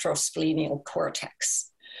the retrosplenial cortex.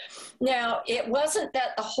 Now, it wasn't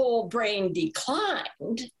that the whole brain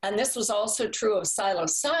declined, and this was also true of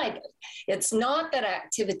psilocybin. It's not that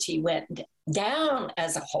activity went down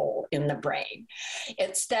as a whole in the brain.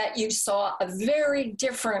 It's that you saw a very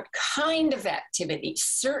different kind of activity.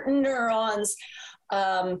 Certain neurons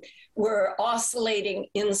were oscillating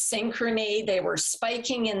in synchrony, they were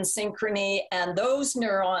spiking in synchrony, and those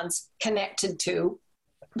neurons connected to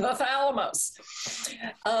the thalamus.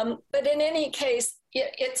 But in any case,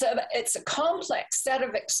 it's a complex set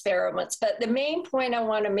of experiments, but the main point I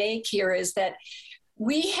want to make here is that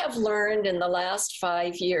we have learned in the last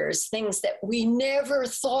 5 years things that we never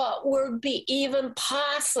thought would be even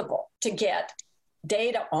possible to get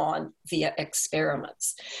data on via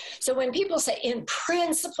experiments. So when people say, in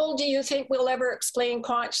principle, do you think we'll ever explain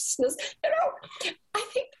consciousness? I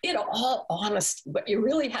think, all honesty, what you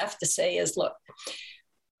really have to say is, look,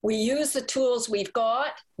 we use the tools we've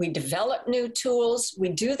got, we develop new tools, we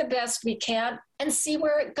do the best we can, and see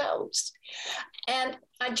where it goes. And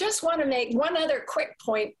I just want to make one other quick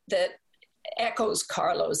point that echoes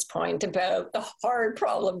Carlo's point about the hard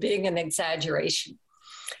problem being an exaggeration.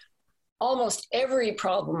 Almost every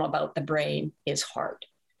problem about the brain is hard.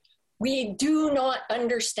 We do not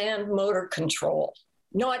understand motor control.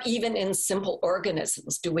 Not even in simple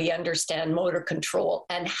organisms do we understand motor control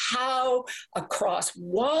and how across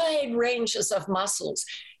wide ranges of muscles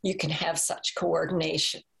you can have such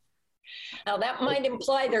coordination. Now that might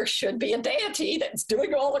imply there should be a deity that's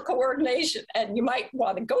doing all the coordination, and you might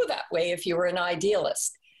want to go that way if you were an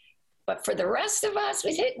idealist. But for the rest of us,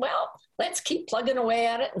 we say, well, let's keep plugging away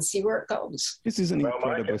at it and see where it goes. This is an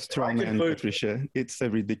incredible straw man, Patricia. It's a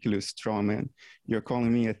ridiculous straw man. You're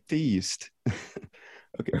calling me a theist.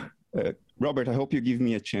 Okay. Robert, I hope you give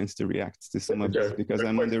me a chance to react to some of this, because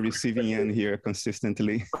I'm on the receiving end here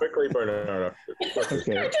consistently. Quickly, Bernardo.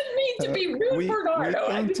 Okay. I didn't mean to be rude, Bernardo.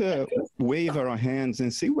 We can't wave our hands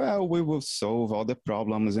and say, well, we will solve all the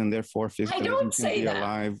problems and therefore physicalism can be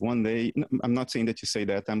alive one day. No, I'm not saying that you say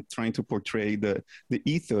that. I'm trying to portray the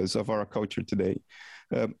ethos of our culture today.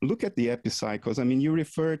 Look at the epicycles. I mean, you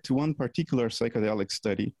refer to one particular psychedelic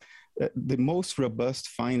study. The most robust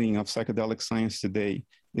finding of psychedelic science today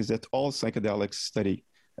is that all psychedelics study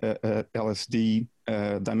LSD,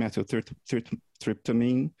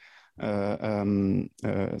 dimethyltryptamine,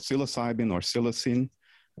 psilocybin or psilocin,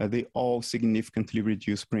 they all significantly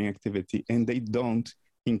reduce brain activity, and they don't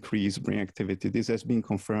increase brain activity. This has been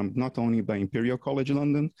confirmed not only by Imperial College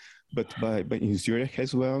London, but by in Zurich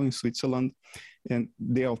as well, in Switzerland. And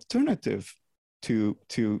the alternative to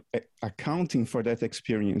accounting for that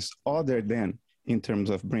experience, other than in terms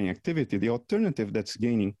of brain activity, the alternative that's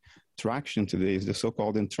gaining traction today is the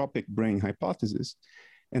so-called entropic brain hypothesis.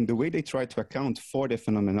 And the way they try to account for the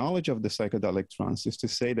phenomenology of the psychedelic trance is to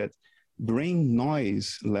say that brain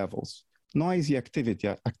noise levels, noisy activity,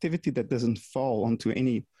 activity that doesn't fall onto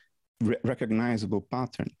any recognizable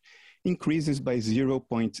pattern, increases by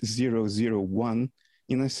 0.001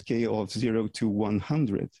 in a scale of 0 to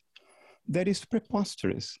 100. That is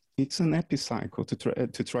preposterous. It's an epicycle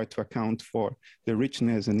to try to account for the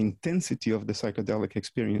richness and intensity of the psychedelic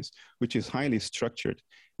experience, which is highly structured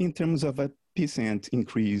in terms of a percent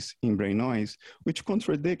increase in brain noise, which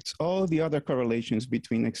contradicts all the other correlations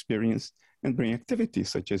between experience and brain activity,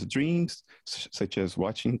 such as dreams, such as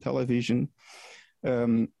watching television.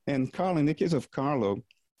 And Carlo, in the case of Carlo,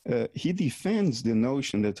 he defends the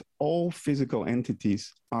notion that all physical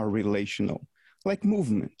entities are relational. Like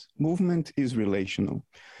movement. Movement is relational.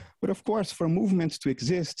 But of course, for movement to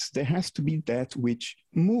exist, there has to be that which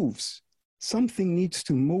moves. Something needs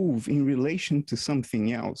to move in relation to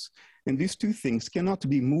something else. And these two things cannot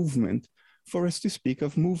be movement for us to speak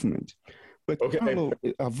of movement. But Carlo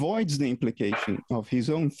avoids the implication of his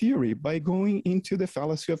own theory by going into the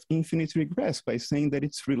fallacy of infinite regress, by saying that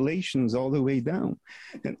it's relations all the way down.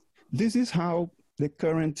 And this is how the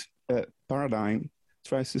current paradigm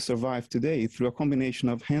tries to survive today, through a combination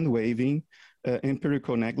of hand-waving,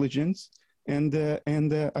 empirical negligence, and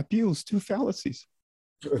appeals to fallacies.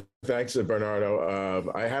 Thanks,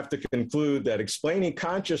 Bernardo. I have to conclude that explaining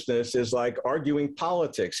consciousness is like arguing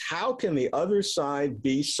politics. How can the other side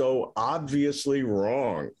be so obviously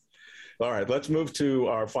wrong? All right, let's move to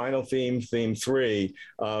our final theme, theme 3.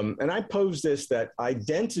 And I pose this, that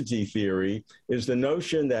identity theory is the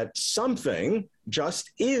notion that something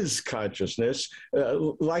just is consciousness,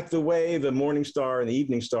 like the way the morning star and the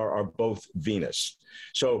evening star are both Venus.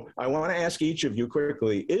 So I want to ask each of you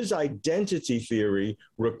quickly, is identity theory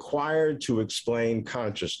required to explain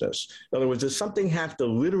consciousness? In other words, does something have to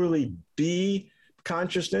literally be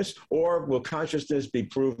consciousness, or will consciousness be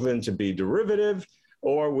proven to be derivative?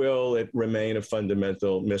 or will it remain a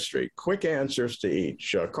fundamental mystery? Quick answers to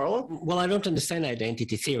each. Carlo? Well, I don't understand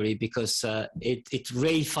identity theory because it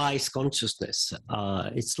reifies consciousness.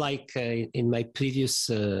 It's like in my previous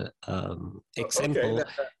example,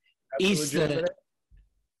 Okay,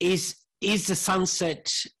 is the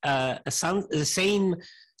sunset the same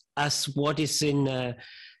as what is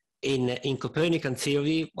in Copernican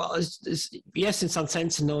theory? Well, yes, in some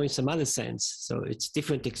sense, no, in some other sense. So it's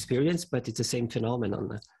different experience, but it's the same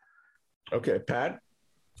phenomenon. Okay, Pat?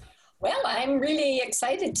 Well, I'm really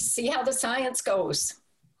excited to see how the science goes.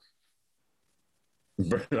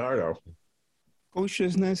 Bernardo?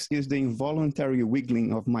 Consciousness is the involuntary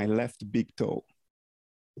wiggling of my left big toe.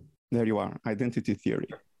 There you are, identity theory.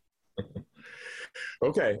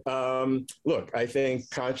 Okay, look, I think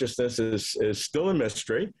consciousness is still a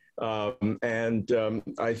mystery.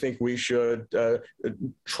 I think we should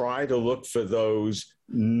try to look for those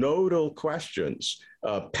nodal questions.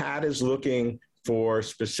 Pat is looking for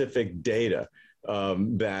specific data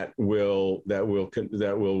that will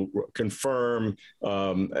confirm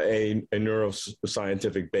a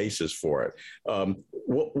neuroscientific basis for it.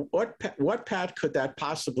 What, Pat, could that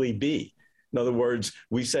possibly be? In other words,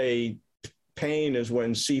 we say pain is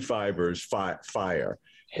when C fibers fire.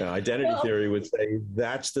 Identity theory would say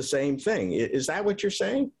that's the same thing. Is that what you're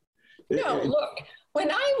saying? No, look,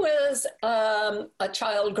 when I was a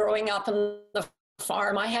child growing up on the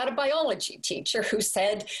farm, I had a biology teacher who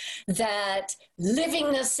said that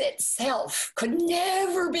livingness itself could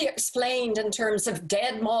never be explained in terms of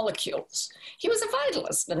dead molecules. He was a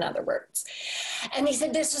vitalist, in other words. And he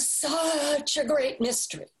said, this is such a great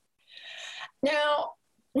mystery. Now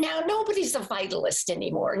nobody's a vitalist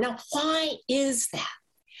anymore. Now, why is that?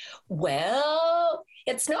 Well,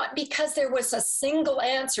 it's not because there was a single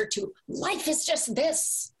answer to life is just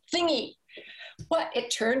this thingy. But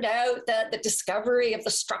it turned out that the discovery of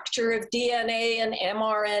the structure of DNA and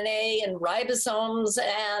mRNA and ribosomes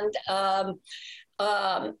and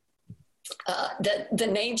the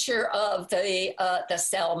nature of the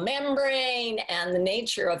cell membrane and the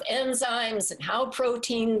nature of enzymes and how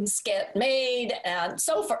proteins get made and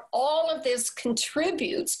so forth. All of this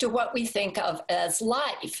contributes to what we think of as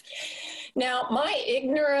life. Now, my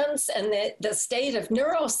ignorance and the state of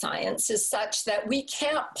neuroscience is such that we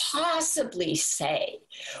can't possibly say,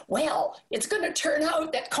 well, it's going to turn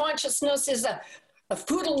out that consciousness is a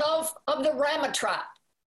foodle of the Ramatrap.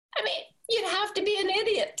 I mean, you'd have to be an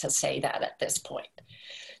idiot to say that at this point.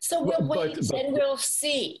 So we'll wait and we'll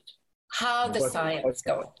see how the science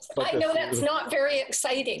goes. I know that's not very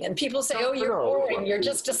exciting. And people say, oh, you're boring. You're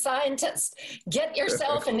just a scientist. Get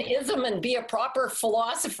yourself an ism and be a proper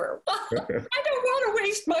philosopher. I don't want to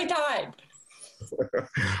waste my time.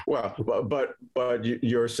 Well, but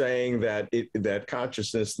you're saying that that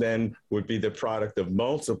consciousness then would be the product of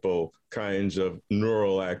multiple kinds of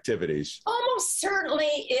neural activities. Almost certainly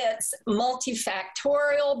it's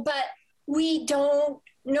multifactorial, but we don't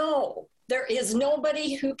know. There is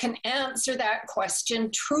nobody who can answer that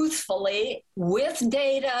question truthfully with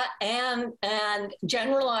data and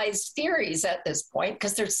generalized theories at this point,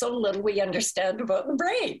 because there's so little we understand about the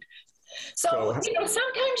brain. So,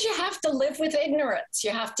 sometimes you have to live with ignorance.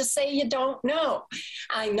 You have to say you don't know.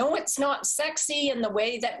 I know it's not sexy in the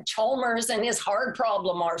way that Chalmers and his hard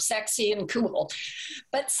problem are sexy and cool.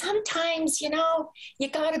 But sometimes, you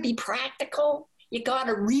got to be practical. You got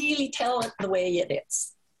to really tell it the way it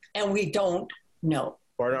is. And we don't know.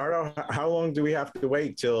 Bernardo, how long do we have to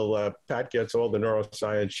wait till Pat gets all the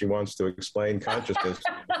neuroscience she wants to explain consciousness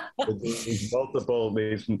with these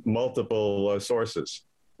multiple sources?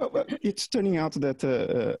 Well, it's turning out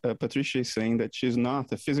that Patricia is saying that she's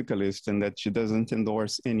not a physicalist and that she doesn't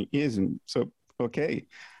endorse any ism. So, okay.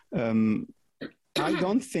 I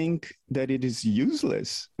don't think that it is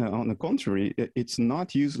useless. On the contrary, it's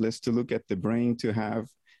not useless to look at the brain to have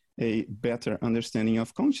a better understanding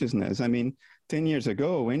of consciousness. I mean, 10 years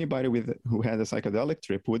ago, anybody who had a psychedelic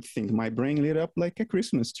trip would think my brain lit up like a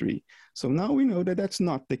Christmas tree. So now we know that that's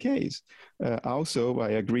not the case. Also, I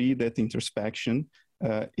agree that introspection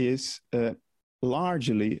is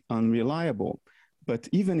largely unreliable. But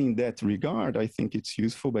even in that regard, I think it's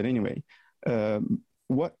useful. But anyway,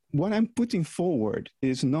 what I'm putting forward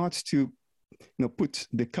is not to put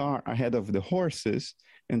the car ahead of the horses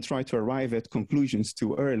and try to arrive at conclusions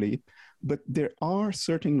too early. But there are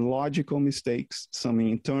certain logical mistakes, some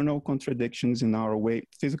internal contradictions in our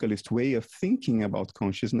physicalist way of thinking about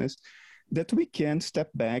consciousness that we can step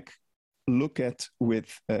back, look at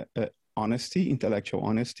with honesty, intellectual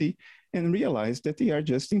honesty, and realize that they are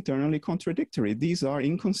just internally contradictory. These are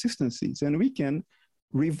inconsistencies, and we can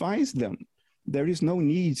revise them. There is no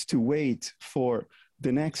need to wait for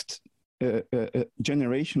the next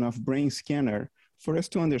generation of brain scanner for us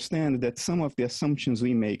to understand that some of the assumptions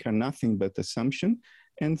we make are nothing but assumption,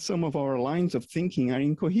 and some of our lines of thinking are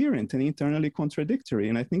incoherent and internally contradictory.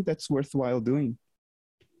 And I think that's worthwhile doing.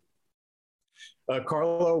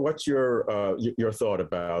 Carlo, what's your thought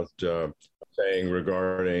about saying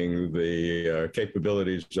regarding the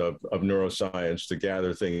capabilities of neuroscience to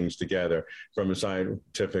gather things together from a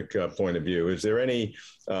scientific point of view? Is there any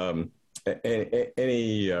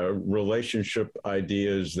relationship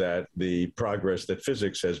ideas that the progress that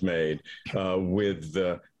physics has made with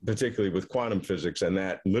particularly with quantum physics and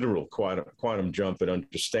that literal quantum jump in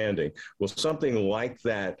understanding, will something like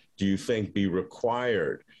that, do you think, be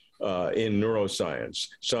required in neuroscience,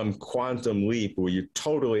 some quantum leap where you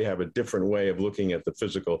totally have a different way of looking at the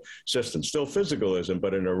physical system, still physicalism,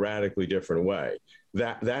 but in a radically different way?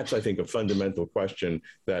 That's, I think, a fundamental question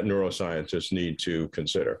that neuroscientists need to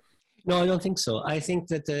consider. No, I don't think so. I think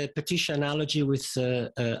that the Patricia analogy with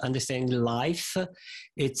understanding life,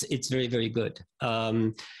 it's very, very good.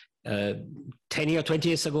 10 years, 20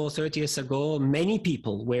 years ago, 30 years ago, many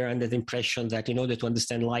people were under the impression that in order to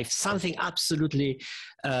understand life, something absolutely,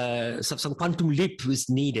 some quantum leap was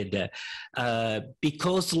needed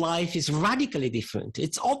because life is radically different.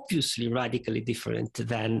 It's obviously radically different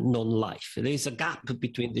than non-life. There is a gap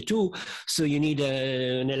between the two, so you need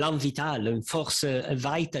an élan vital, a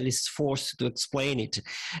vitalist force to explain it.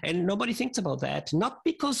 And nobody thinks about that, not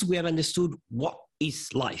because we have understood what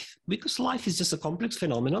is life, because life is just a complex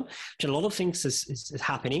phenomenon. A lot of things is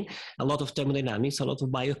happening, a lot of thermodynamics, a lot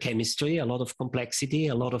of biochemistry, a lot of complexity,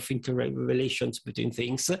 a lot of interrelations between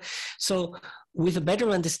things. So with a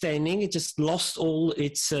better understanding, it just lost all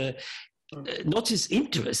its not its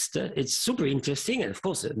interest. It's super interesting, and of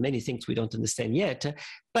course many things we don't understand yet,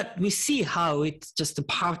 but we see how it's just a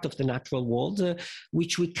part of the natural world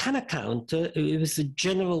which we can account. It was a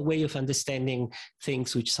general way of understanding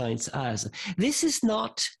things which science has. This is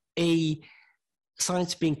not a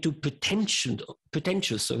science being too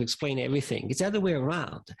pretentious to explain everything. It's the other way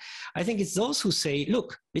around. I think it's those who say,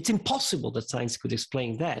 look, it's impossible that science could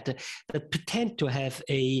explain that pretend to have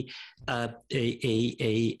a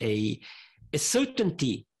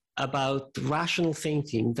certainty about rational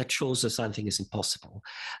thinking that shows that something is impossible.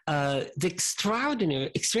 The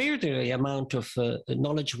extraordinary amount of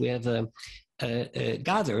knowledge we have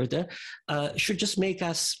gathered should just make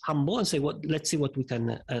us humble and say, let's see what we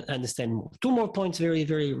can understand more. Two more points very,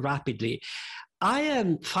 very rapidly. I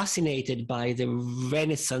am fascinated by the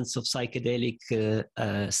renaissance of psychedelic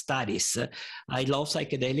studies. I love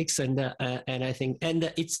psychedelics, and I think,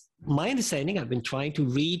 and it's my understanding, I've been trying to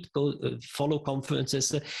read, follow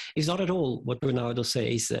conferences, is not at all what Bernardo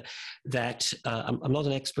says, that I'm not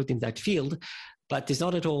an expert in that field, but it's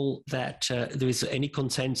not at all that there is any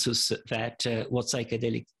consensus that what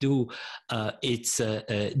psychedelics do, it's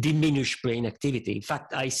diminish brain activity. In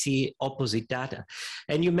fact, I see opposite data.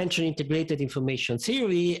 And you mentioned integrated information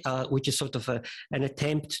theory, which is sort of an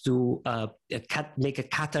attempt to make a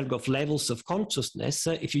catalog of levels of consciousness.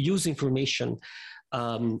 If you use integrated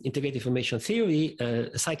information theory,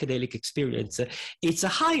 psychedelic experience, it's a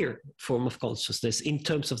higher form of consciousness in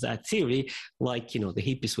terms of that theory, like the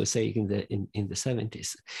hippies were saying in the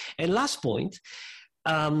 70s. And last point,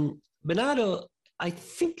 Bernardo, I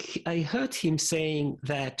think I heard him saying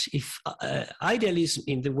that if idealism,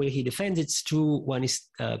 in the way he defends it's true, one is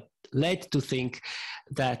led to think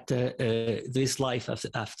that there is life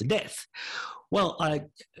after death. Well, I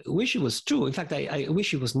wish it was true. In fact, I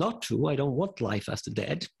wish it was not true. I don't want life after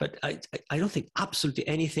death, but I don't think absolutely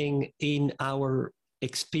anything in our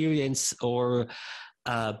experience or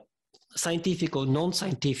scientific or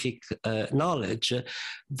non-scientific knowledge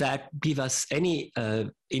that give us any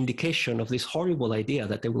indication of this horrible idea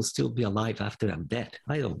that there will still be alive after I'm dead.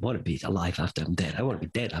 I don't want to be alive after I'm dead. I want to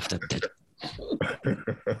be dead after I'm dead.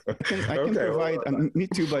 I can provide, me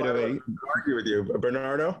too, by the way. Argue with you,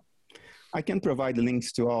 Bernardo? I can provide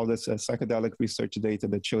links to all this psychedelic research data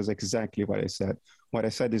that shows exactly what I said. What I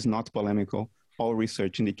said is not polemical. All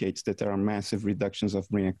research indicates that there are massive reductions of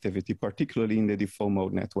brain activity, particularly in the default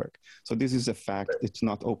mode network. So this is a fact. It's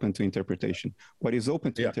not open to interpretation. What is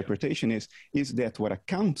open to interpretation is that what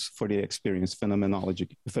accounts for the experience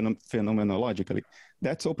phenomenologically,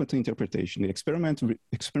 that's open to interpretation. The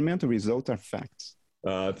experimental results are facts.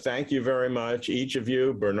 Thank you very much, each of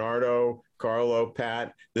you, Bernardo, Carlo,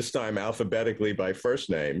 Pat, this time alphabetically by first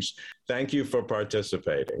names. Thank you for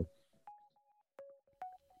participating.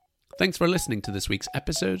 Thanks for listening to this week's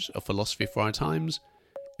episode of Philosophy for Our Times.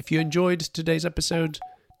 If you enjoyed today's episode,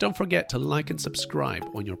 don't forget to like and subscribe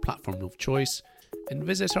on your platform of choice and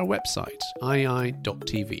visit our website,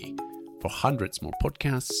 ii.tv, for hundreds more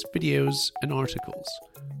podcasts, videos, and articles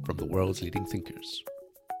from the world's leading thinkers.